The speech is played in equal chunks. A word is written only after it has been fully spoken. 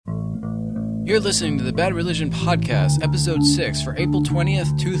You're listening to the Bad Religion Podcast, Episode 6 for April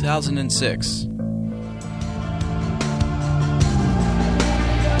 20th, 2006.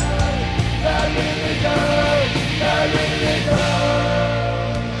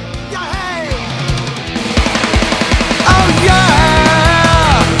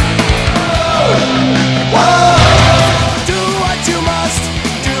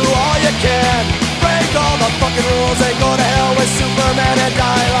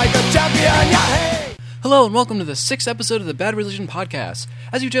 Hello and welcome to the 6th episode of the Bad Religion Podcast.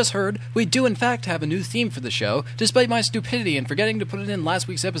 As you just heard, we do in fact have a new theme for the show, despite my stupidity in forgetting to put it in last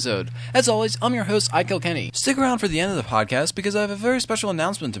week's episode. As always, I'm your host, Ike Kilkenny. Stick around for the end of the podcast because I have a very special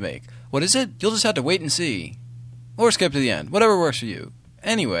announcement to make. What is it? You'll just have to wait and see. Or skip to the end, whatever works for you.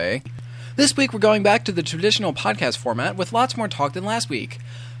 Anyway, this week we're going back to the traditional podcast format with lots more talk than last week.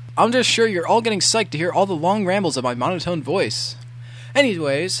 I'm just sure you're all getting psyched to hear all the long rambles of my monotone voice.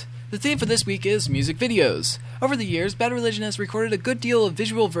 Anyways, the theme for this week is music videos. Over the years, Bad Religion has recorded a good deal of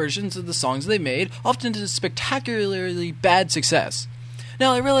visual versions of the songs they made, often to spectacularly bad success.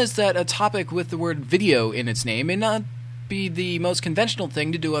 Now, I realize that a topic with the word video in its name may not be the most conventional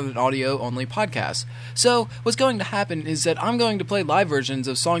thing to do on an audio-only podcast. So, what's going to happen is that I'm going to play live versions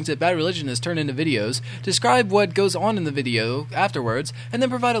of songs that Bad Religion has turned into videos, describe what goes on in the video afterwards, and then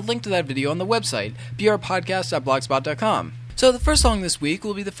provide a link to that video on the website, brpodcast.blogspot.com. So the first song this week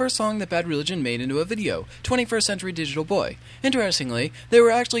will be the first song that Bad Religion made into a video, 21st Century Digital Boy. Interestingly, there were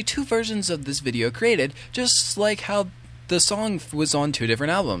actually two versions of this video created, just like how the song was on two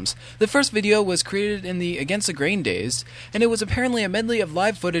different albums. The first video was created in the Against the Grain days, and it was apparently a medley of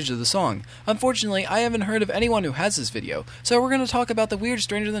live footage of the song. Unfortunately, I haven't heard of anyone who has this video, so we're going to talk about the weird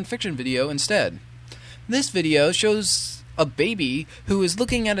Stranger Than Fiction video instead. This video shows a baby who is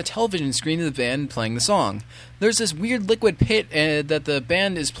looking at a television screen of the band playing the song. There's this weird liquid pit that the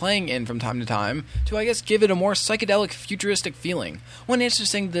band is playing in from time to time to, I guess, give it a more psychedelic, futuristic feeling. One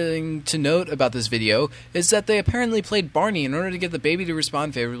interesting thing to note about this video is that they apparently played Barney in order to get the baby to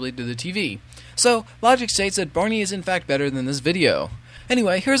respond favorably to the TV. So, logic states that Barney is in fact better than this video.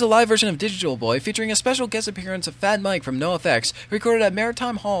 Anyway, here's a live version of Digital Boy featuring a special guest appearance of Fat Mike from NoFX, recorded at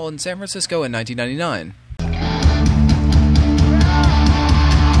Maritime Hall in San Francisco in 1999.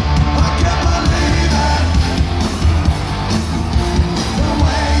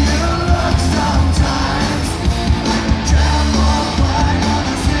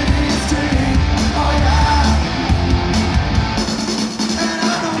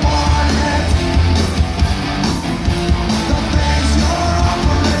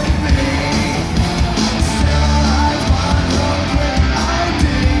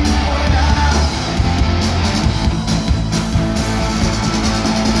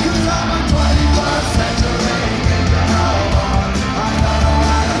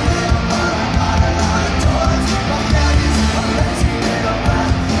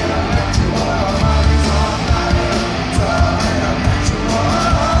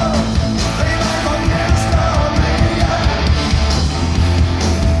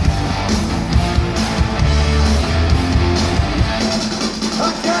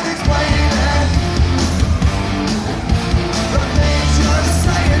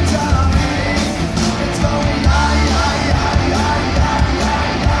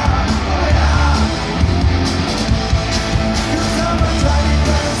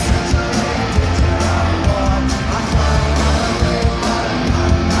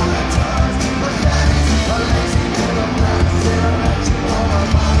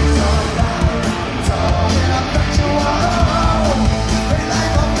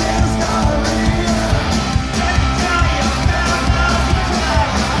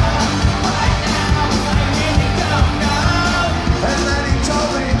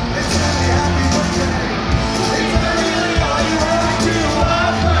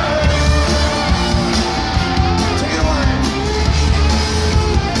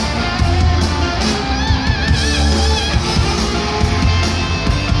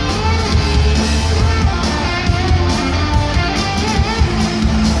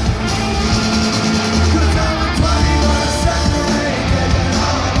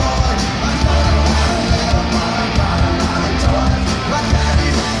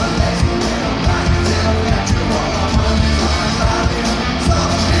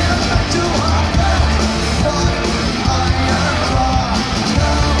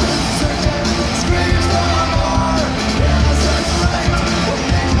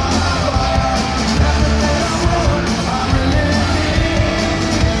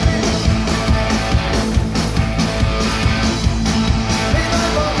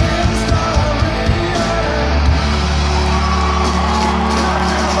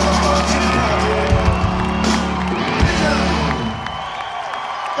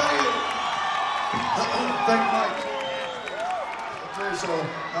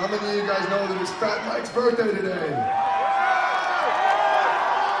 birthday today.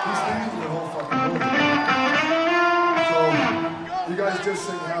 He's leading the whole fucking movie. So, you guys just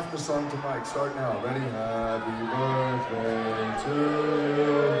sing half the song to Mike. Start now. Ready? Happy birthday to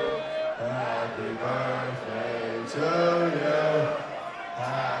you. Happy birthday to you.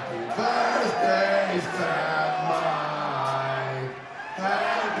 Happy birthday, Fat Mike.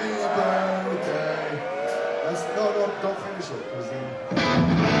 Happy birthday. No, don't finish it.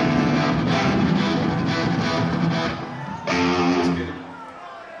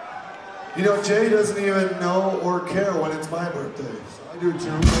 You know, Jay doesn't even know or care when it's my birthday. So I do too.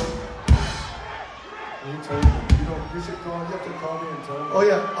 You should call. You have to call me and tell me. Oh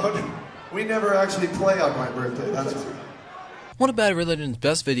yeah. We never actually play on my birthday. That's true. One of Bad Religion's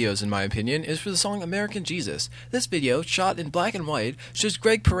best videos, in my opinion, is for the song American Jesus. This video, shot in black and white, shows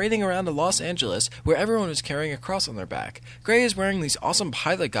Greg parading around in Los Angeles, where everyone is carrying a cross on their back. Greg is wearing these awesome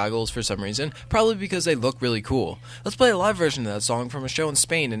pilot goggles for some reason, probably because they look really cool. Let's play a live version of that song from a show in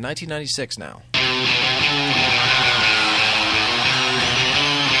Spain in 1996 now.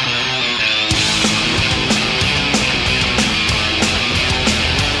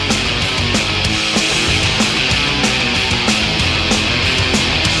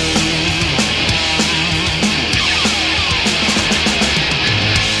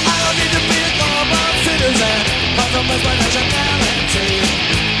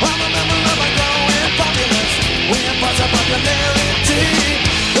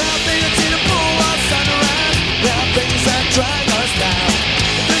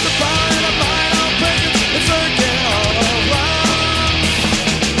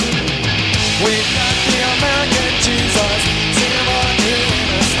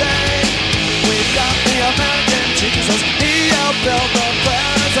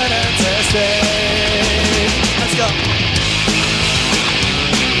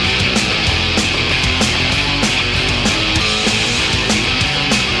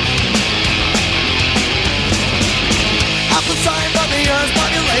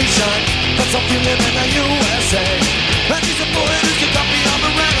 So you live in the USA, and he's a boy who's a copy of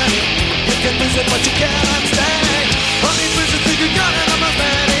a remedy. You can visit but you cannot stay. Only visions think you got it, I'm a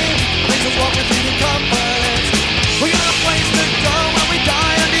ready. Makes us walk with you in confidence. We got a place to go when we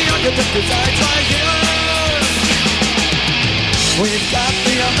die, and the architect resides right here. We've got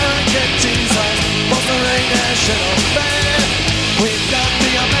the American Jesus, bolstering national faith. We've got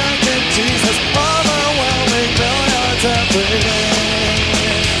the American Jesus, overwhelming millions every day.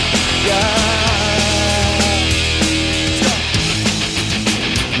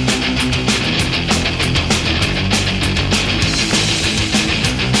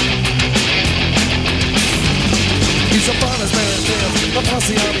 He's a father's bearing fields, the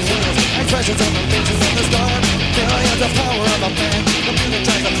posse on his wheels, expressions on the faces of the storm. Billions of power of a man,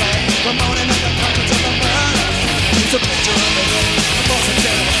 computerized the plan, promoting at the conference of the murder. He's a picture of the day, the boss of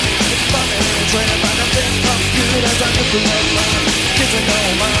ceremony. It's bumming and trained by the big computers on the nuclear bomb. Kids are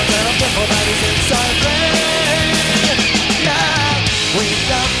going wild and a pimple that is inside rain. Yeah, we've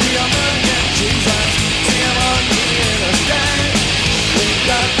got the American Jesus, see him on the interstate. We've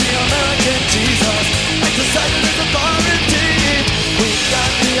got the American Jesus, exercising his authority. We've got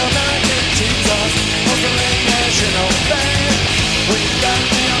the American Jesus, offering national fame. We've got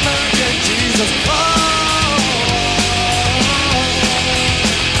the American Jesus.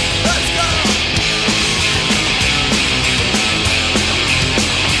 Let's go.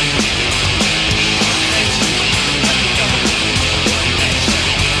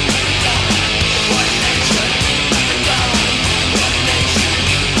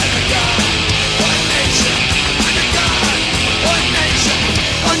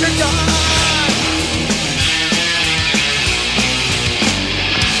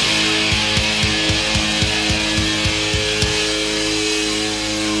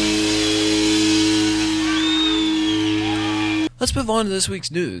 Let's move on to this week's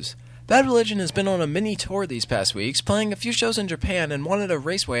news. Bad Religion has been on a mini tour these past weeks, playing a few shows in Japan and one at a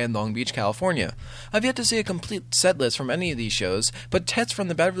raceway in Long Beach, California. I've yet to see a complete set list from any of these shows, but Tets from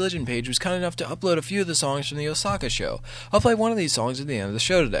the Bad Religion page was kind enough to upload a few of the songs from the Osaka show. I'll play one of these songs at the end of the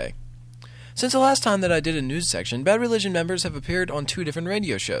show today. Since the last time that I did a news section, Bad Religion members have appeared on 2 different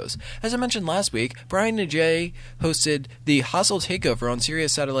radio shows. As I mentioned last week, Brian and Jay hosted the Hostile Takeover on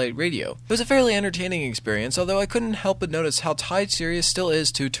Sirius Satellite Radio. It was a fairly entertaining experience, although I couldn't help but notice how tied Sirius still is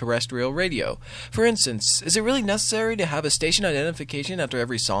to terrestrial radio. For instance, is it really necessary to have a station identification after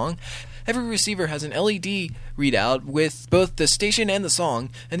every song? Every receiver has an LED readout with both the station and the song,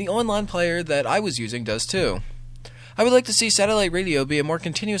 and the online player that I was using does too. I would like to see satellite radio be a more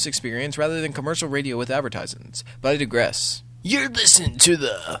continuous experience rather than commercial radio with advertisements, but I digress. You're listening to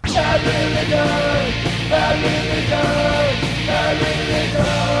the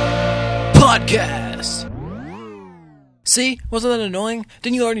podcast. See, wasn't that annoying?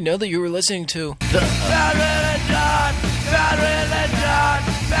 Didn't you already know that you were listening to the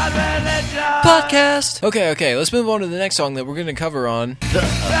podcast? Okay, let's move on to the next song that we're going to cover on the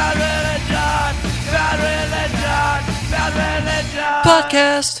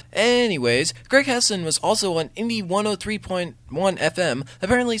podcast. Anyways, Greg Heston was also on Indie 103.1 FM,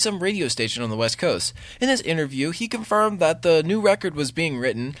 apparently some radio station on the West Coast. In this interview, he confirmed that the new record was being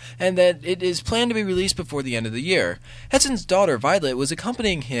written and that it is planned to be released before the end of the year. Heston's daughter, Violet, was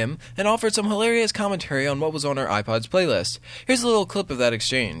accompanying him and offered some hilarious commentary on what was on her iPod's playlist. Here's a little clip of that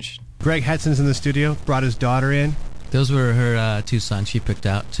exchange. Greg Heston's in the studio, brought his daughter in. Those were her two songs she picked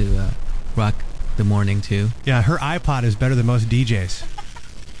out to rock the morning to. Yeah, her iPod is better than most DJs.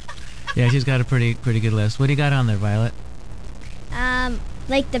 Yeah, she's got a pretty good list. What do you got on there, Violet?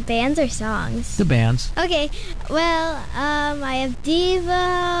 Like the bands or songs? The bands. Okay, well, I have Devo,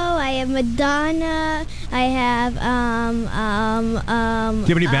 I have Madonna, I have, Do you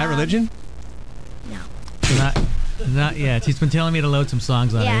have any Bad Religion? No. Not yet. She's been telling me to load some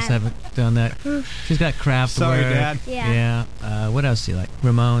songs on. Yeah. I just haven't done that. She's got Kraftwerk. Sorry, Dad. Yeah. What else do you like?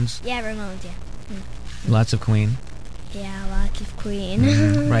 Ramones. Yeah, Ramones, yeah. Lots of Queen. Yeah, lots of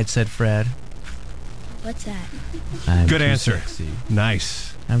Queen. Right Said Fred. What's that? I'm Good too answer. Sexy.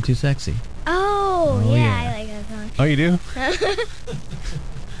 Nice. I'm Too Sexy. Oh, Oh, yeah, yeah. I like that song. Oh, you do?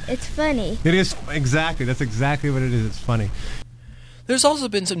 It's funny. It is, exactly. That's exactly what it is. It's funny. There's also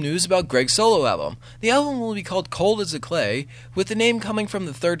been some news about Greg's solo album. The album will be called Cold as the Clay, with the name coming from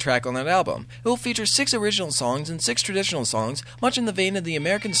the third track on that album. It will feature 6 original songs and 6 traditional songs, much in the vein of the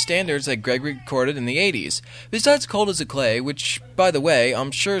American standards that Greg recorded in the 80s. Besides Cold as the Clay, which, by the way,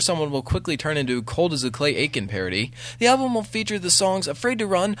 I'm sure someone will quickly turn into Cold as the Clay Aiken parody, the album will feature the songs Afraid to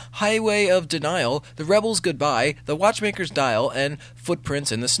Run, Highway of Denial, The Rebels Goodbye, The Watchmaker's Dial, and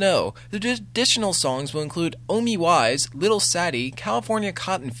Footprints in the Snow. The additional songs will include Oh Me Wise, Little Sadie, California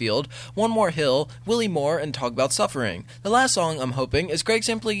Cotton Field, One More Hill, Willie Moore, and Talk About Suffering. The last song, I'm hoping, is Greg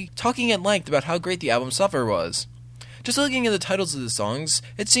simply talking at length about how great the album Suffer was. Just looking at the titles of the songs,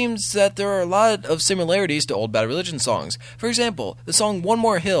 it seems that there are a lot of similarities to old Bad Religion songs. For example, the song One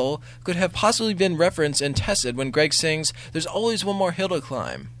More Hill could have possibly been referenced and tested when Greg sings, There's Always One More Hill to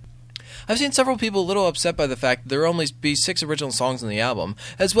Climb. I've seen several people a little upset by the fact that there will only be 6 original songs on the album,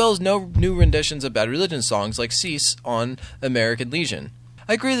 as well as no new renditions of Bad Religion songs like Cease on American Legion.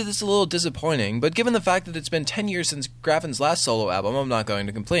 I agree that this is a little disappointing, but given the fact that it's been 10 years since Graffin's last solo album, I'm not going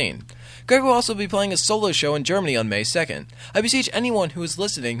to complain. Greg will also be playing a solo show in Germany on May 2nd. I beseech anyone who is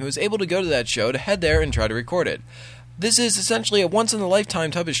listening who is able to go to that show to head there and try to record it. This is essentially a once-in-a-lifetime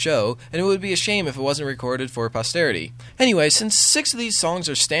type of show, and it would be a shame if it wasn't recorded for posterity. Anyway, since 6 of these songs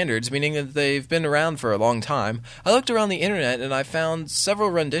are standards, meaning that they've been around for a long time, I looked around the internet and I found several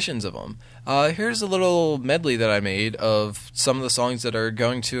renditions of them. Here's a little medley that I made of some of the songs that are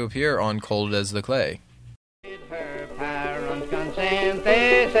going to appear on Cold as the Clay. Her parents' consent,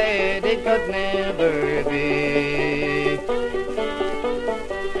 they said it could never be.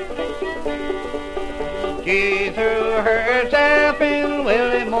 She threw herself in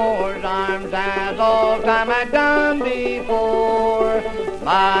Willie Moore's arms as old time had done before.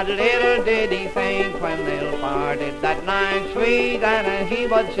 But little did he think when they parted that night sweet that he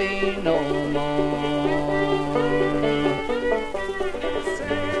would see no more.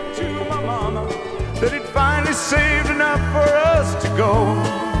 Said to my mama that he'd finally saved enough for us to go.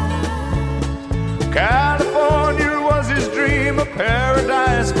 California was his dream, a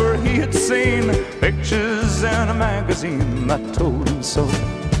paradise where he had seen pictures in a magazine that told him so.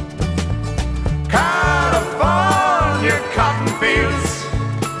 California cotton fields,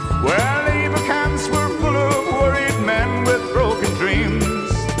 where labor camps were full of worried men with broken dreams.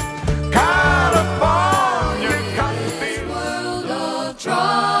 California cotton fields, world of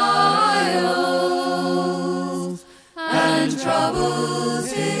trials and troubles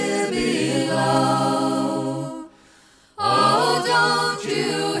here below. Oh, don't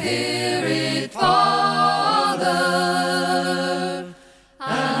you hear it, Father?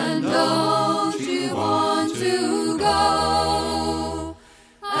 And don't you want to go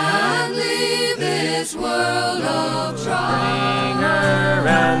and leave this world of trials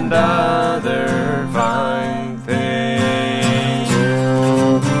and other fine things?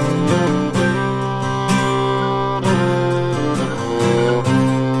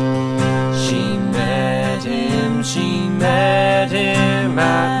 She met him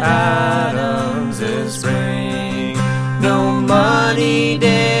at Adams' spring. No money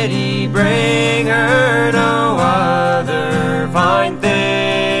did he bring her, no other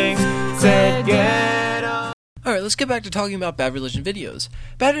Alright, let's get back to talking about Bad Religion videos.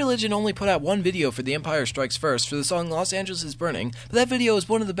 Bad Religion only put out one video for The Empire Strikes First for the song Los Angeles is Burning, but that video is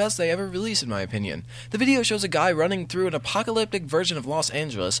one of the best they ever released in my opinion. The video shows a guy running through an apocalyptic version of Los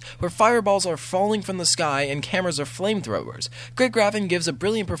Angeles where fireballs are falling from the sky and cameras are flamethrowers. Greg Graffin gives a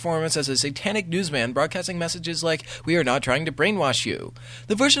brilliant performance as a satanic newsman broadcasting messages like, "We are not trying to brainwash you."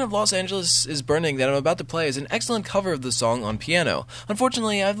 The version of Los Angeles is Burning that I'm about to play is an excellent cover of the song on piano.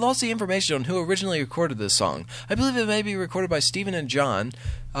 Unfortunately, I've lost the information on who originally recorded this song. I believe it may be recorded by Stephen and John,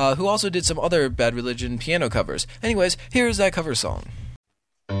 who also did some other Bad Religion piano covers. Anyways, here is that cover song.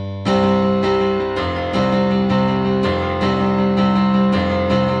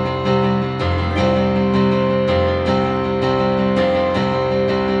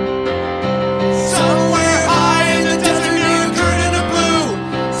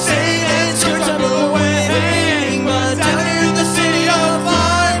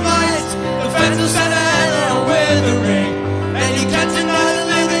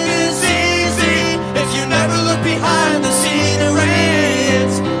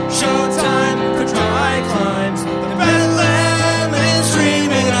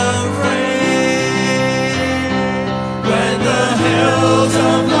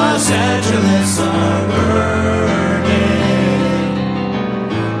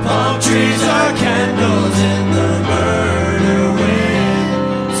 Trees are candles in the murder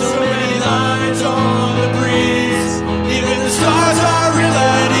wind. So many lines on the breeze. Even the stars are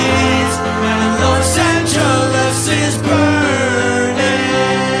realities. And Los Angeles is burning.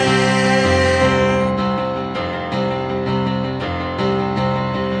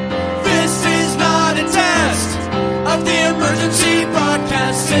 This is not a test of the emergency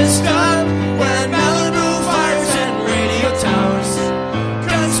broadcast system. When Malibu fires and radio towers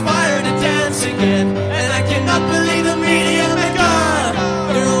conspire to dance again, and I cannot believe the media, my God.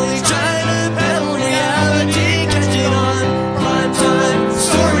 They're only trying to peddle reality, catch it on prime time,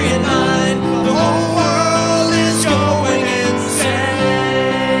 story at 9. The whole world is going insane.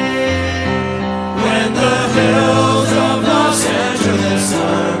 When the hills of Los Angeles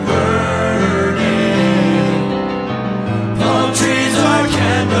are burning, palm trees are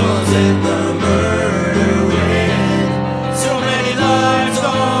candles in the murder wind. So many lives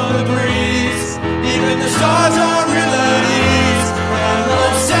on the breeze. Even the stars are realities. And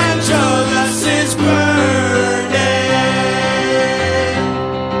Los Angeles is burning.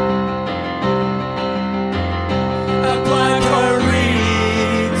 A black heart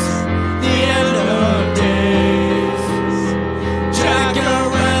reads the end of days.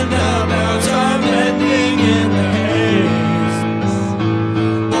 Jack-o'-randabouts are blending in the haze.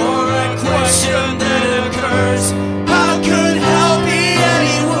 Or a question that occurs: how could hell be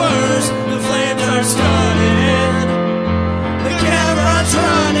any worse? The flames are starting, the camera's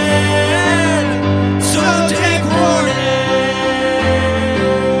running, so take warning.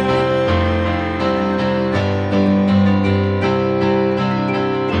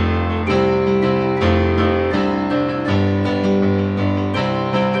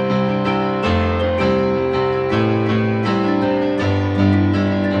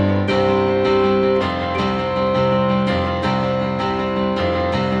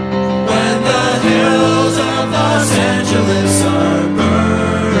 When the hills of Los Angeles are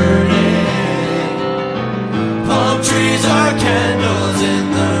burning, palm trees are candles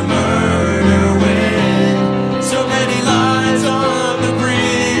in the murder wind. So many lines on the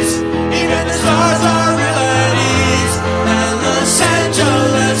breeze. Even the stars are realities. And Los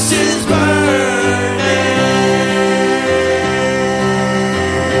Angeles is burning.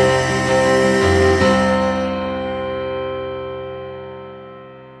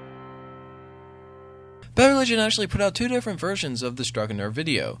 Bad Religion actually put out two different versions of the Struck a Nerve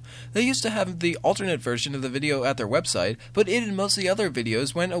video. They used to have the alternate version of the video at their website, but it and most of the other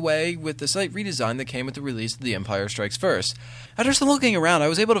videos went away with the site redesign that came with the release of The Empire Strikes First. After some looking around, I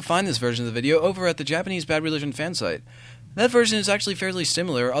was able to find this version of the video over at the Japanese Bad Religion fan site. That version is actually fairly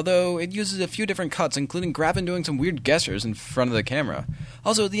similar, although it uses a few different cuts, including Graffin doing some weird gestures in front of the camera.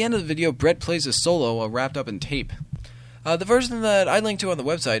 Also, at the end of the video, Brett plays a solo while wrapped up in tape. The version that I linked to on the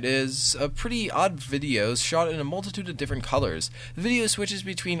website is a pretty odd video shot in a multitude of different colors. The video switches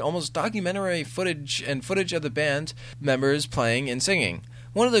between almost documentary footage and footage of the band members playing and singing.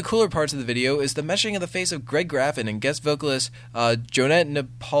 One of the cooler parts of the video is the meshing of the face of Greg Graffin and guest vocalist Jonette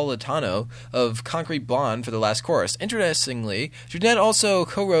Napolitano of Concrete Blonde for the last chorus. Interestingly, Jonette also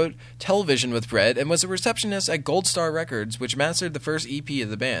co-wrote Television with Brett and was a receptionist at Gold Star Records, which mastered the first EP of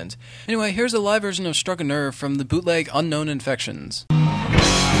the band. Anyway, here's a live version of Struck a Nerve from the bootleg Unknown Infections.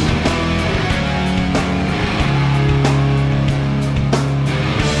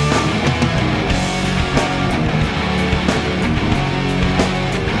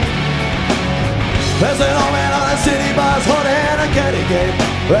 There's an old man on a city bus holding a candy cane,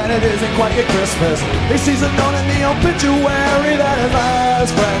 and it isn't quite yet Christmas. He sees a note in the obituary that his last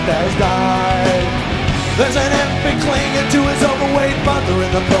friend has died. There's an infant clinging to his overweight mother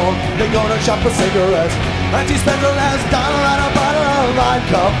in the cold. They go to shop for cigarettes, and she spends her last dollar on a bottle of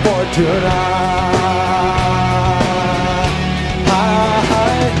vodka for tonight.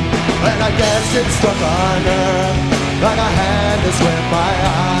 And I guess it struck on her like a hand to swim my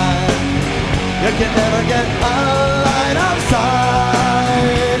eye. You can never get out of line of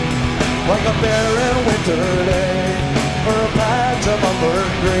sight, like a barren winter day or a patch of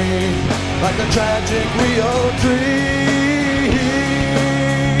unburned green, like a tragic Rio tree.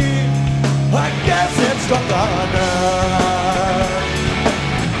 I guess it struck on her.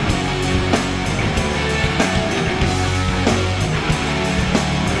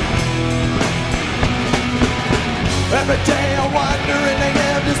 Every day I wander in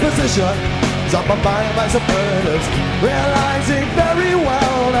negative disposition, up my mind by superlatives, realizing very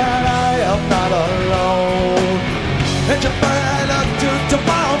well that I am not alone. In Japan I look to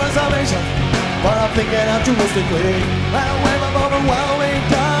tomorrow for salvation, but I'm thinking altruistically, and a wave of overwhelming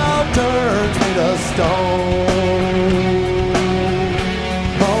doubt turns me to stone.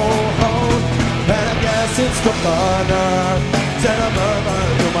 Oh, oh, and I guess it struck on her, sent a murmur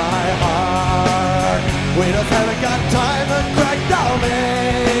through my heart. We just haven't got time to crack our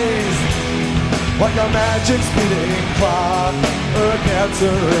maze, like a magic speeding clock, or a cancer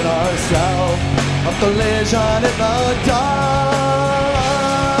in ourselves, a collision in the dark.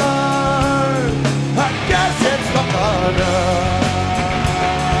 I guess it's the thunder.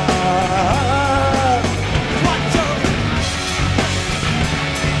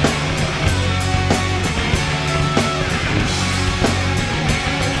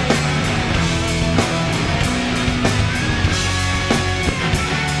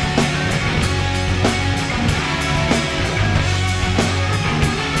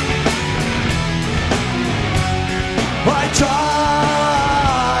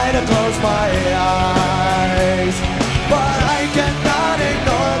 Try to close my eyes, but I cannot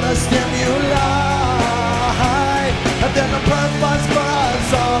ignore the stimuli. And then the purpose for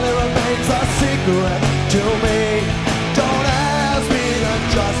us all, it remains a secret to me. Don't ask me to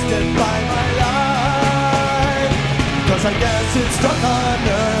justify my life, 'cause I guess it struck a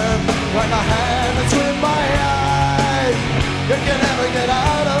nerve like a hand that's with my eyes. You can never get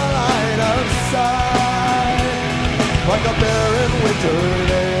out of the line of sight, like a barren winter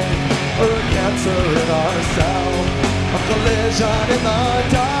day, or a cancer in ourselves, a collision in the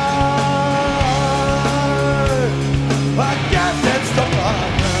dark. I guess it's the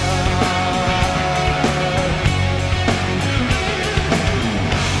thunder.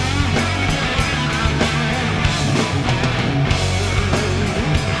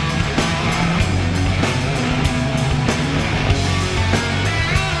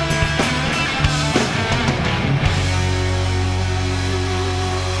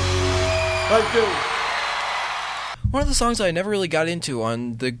 Thank you. One of the songs I never really got into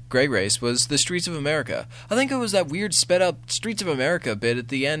on the Grey Race was The Streets of America. I think it was that weird sped-up Streets of America bit at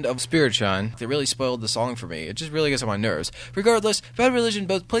the end of Spirit Shine that really spoiled the song for me. It just really gets on my nerves. Regardless, Bad Religion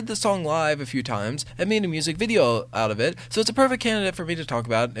both played the song live a few times and made a music video out of it, so it's a perfect candidate for me to talk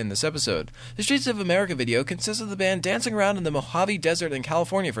about in this episode. The Streets of America video consists of the band dancing around in the Mojave Desert in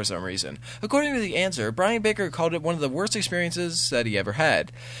California for some reason. According to The Answer, Brian Baker called it one of the worst experiences that he ever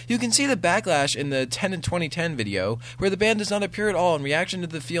had. You can see the backlash in the 10 in 2010 video, where the band does not appear at all in reaction to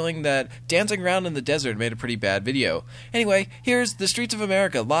the feeling that dancing around in the desert made a pretty bad video. Anyway, here's The Streets of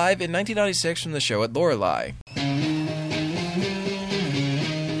America live in 1996 from the show at Lorelei.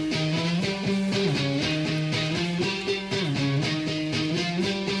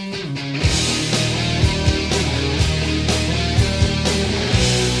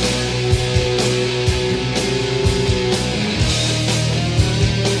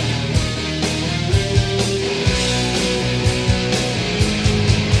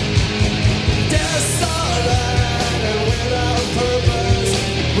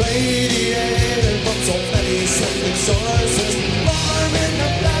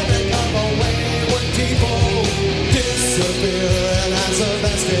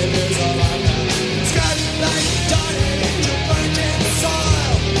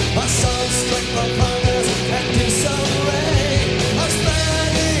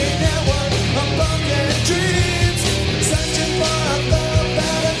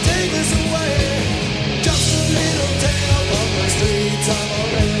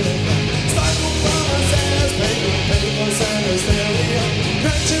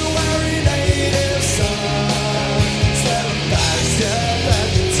 Sanctuary native son, step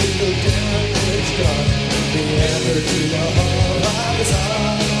back into the game.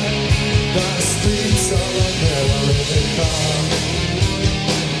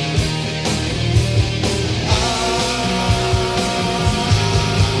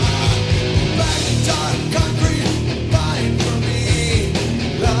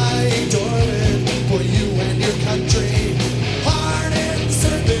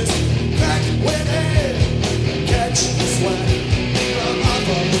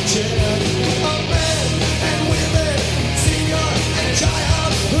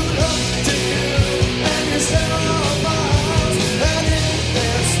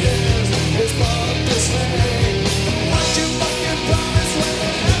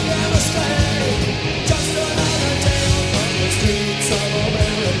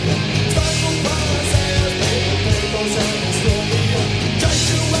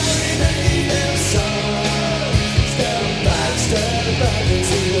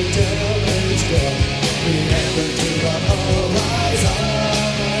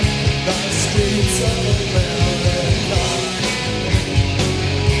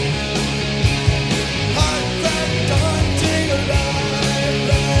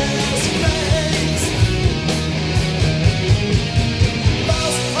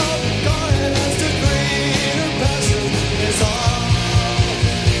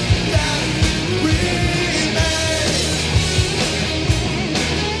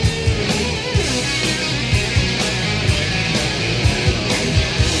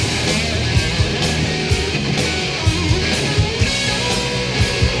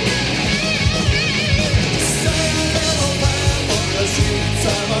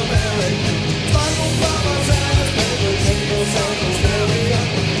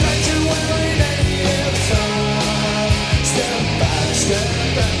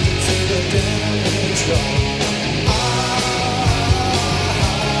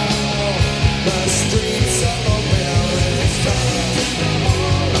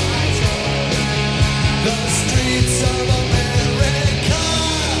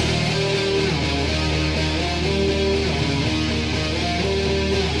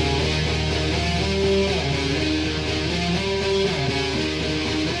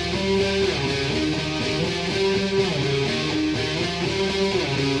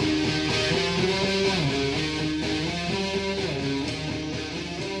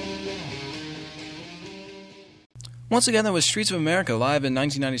 Once again, that was Streets of America live in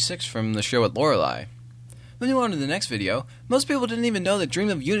 1996 from the show at Lorelei. Moving on to the next video, most people didn't even know that Dream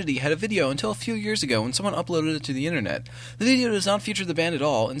of Unity had a video until a few years ago when someone uploaded it to the internet. The video does not feature the band at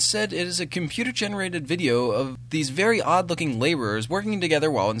all. Instead, it is a computer-generated video of these very odd-looking laborers working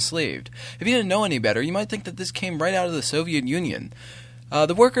together while enslaved. If you didn't know any better, you might think that this came right out of the Soviet Union.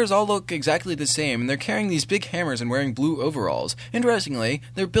 The workers all look exactly the same, and they're carrying these big hammers and wearing blue overalls. Interestingly,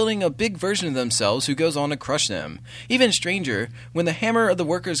 they're building a big version of themselves who goes on to crush them. Even stranger, when the hammer of the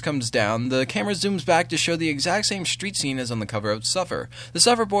workers comes down, the camera zooms back to show the exact same street scene as on the cover of Suffer. The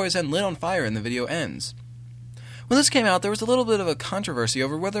Suffer boy is then lit on fire and the video ends. When this came out, there was a little bit of a controversy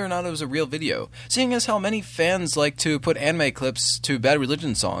over whether or not it was a real video. Seeing as how many fans like to put anime clips to Bad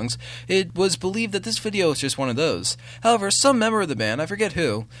Religion songs, it was believed that this video was just one of those. However, some member of the band, I forget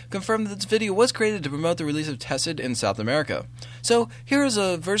who, confirmed that this video was created to promote the release of Tested in South America. So, here is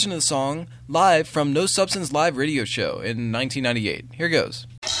a version of the song live from No Substance Live radio show in 1998. Here goes.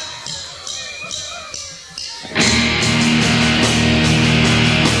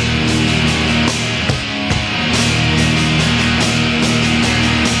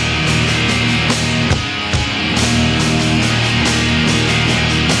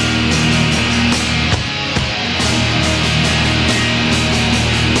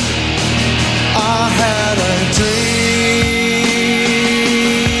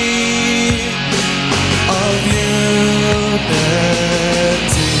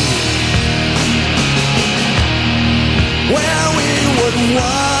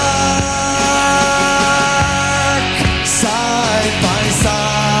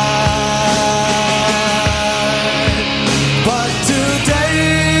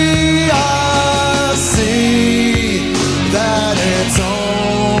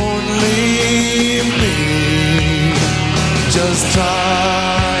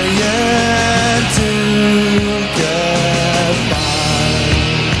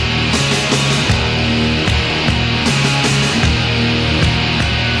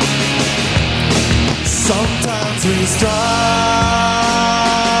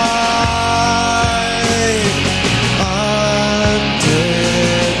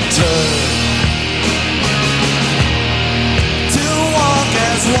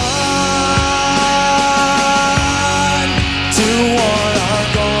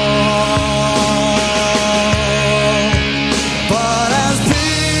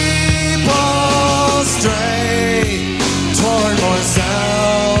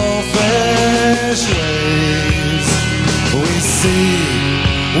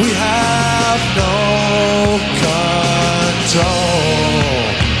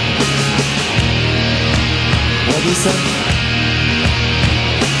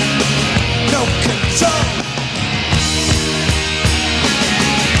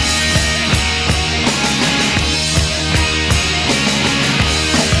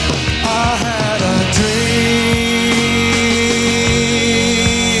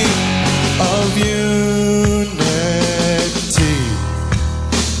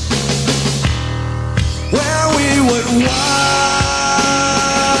 would walk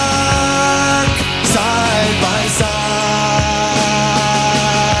side by side.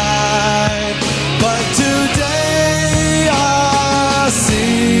 But today I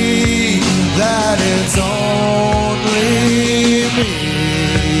see that it's only me,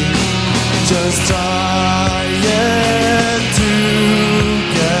 just trying to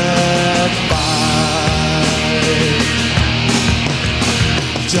get by.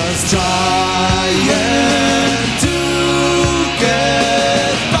 Just trying to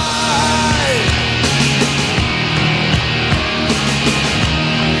get by.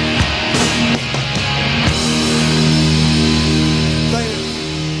 Thank you.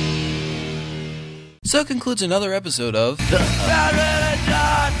 So concludes another episode of Bad religion.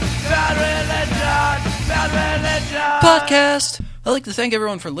 Podcast. I'd like to thank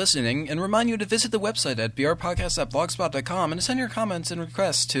everyone for listening and remind you to visit the website at brpodcast.blogspot.com and to send your comments and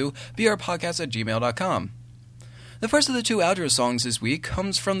requests to brpodcast@gmail.com. The first of the two outro songs this week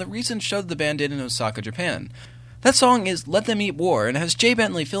comes from the recent show that the band did in Osaka, Japan. That song is Let Them Eat War and has Jay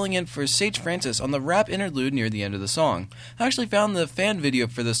Bentley filling in for Sage Francis on the rap interlude near the end of the song. I actually found the fan video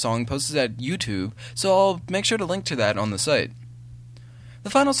for this song posted at YouTube, so I'll make sure to link to that on the site. The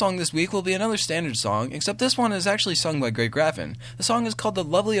final song this week will be another standard song, except this one is actually sung by Greg Graffin. The song is called The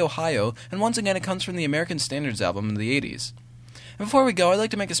Lovely Ohio, and once again it comes from the American Standards album in the 80s. And before we go, I'd like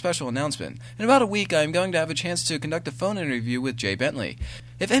to make a special announcement. In about a week, I'm going to have a chance to conduct a phone interview with Jay Bentley.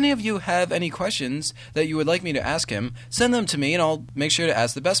 If any of you have any questions that you would like me to ask him, send them to me and I'll make sure to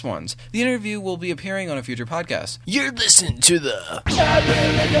ask the best ones. The interview will be appearing on a future podcast. You're listening to the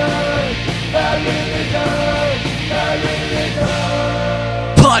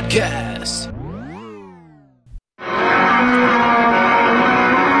Podcast.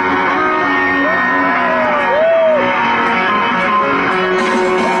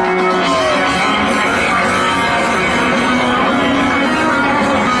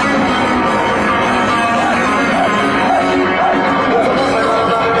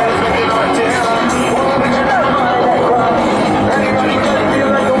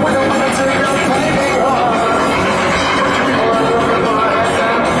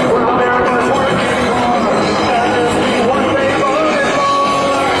 Well,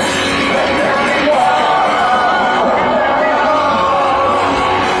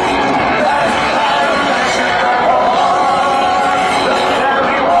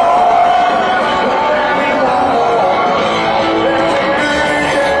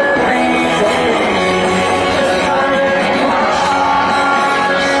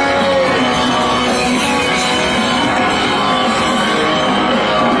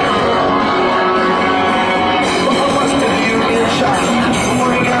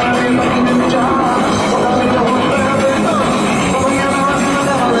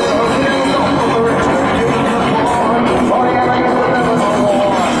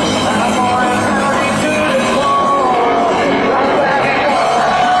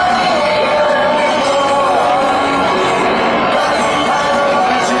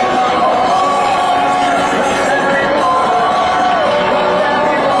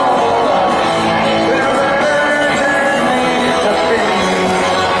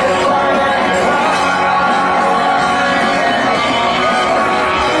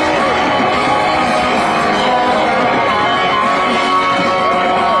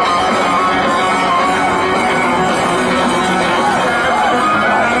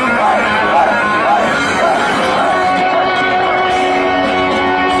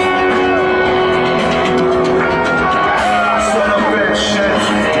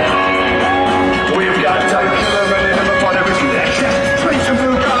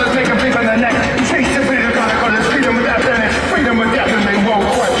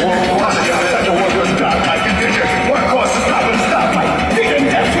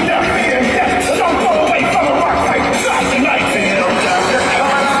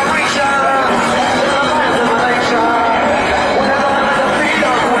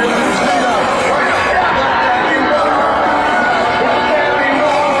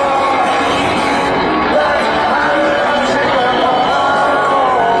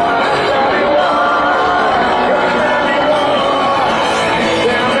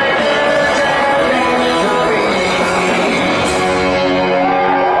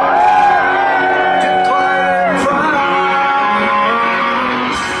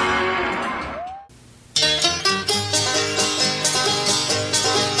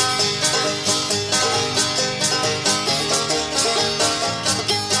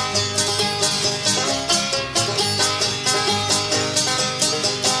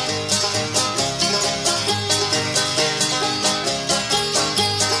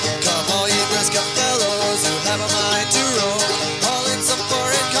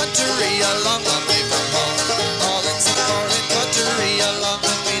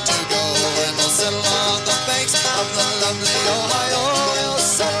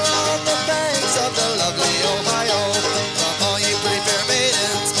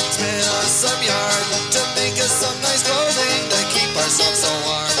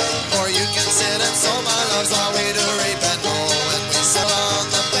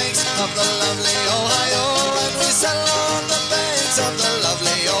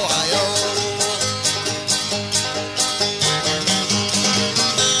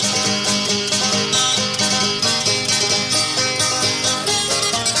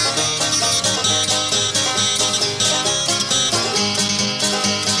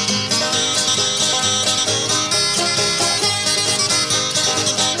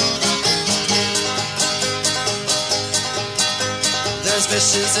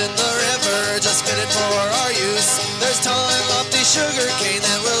 fish is in the river, just fitted for our use. There's tall and lofty sugar cane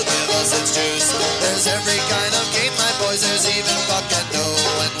that will give us its juice. There's every kind of game, my boys, there's even buck and doe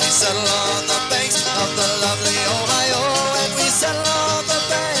when we settle on the banks of the lovely Ohio.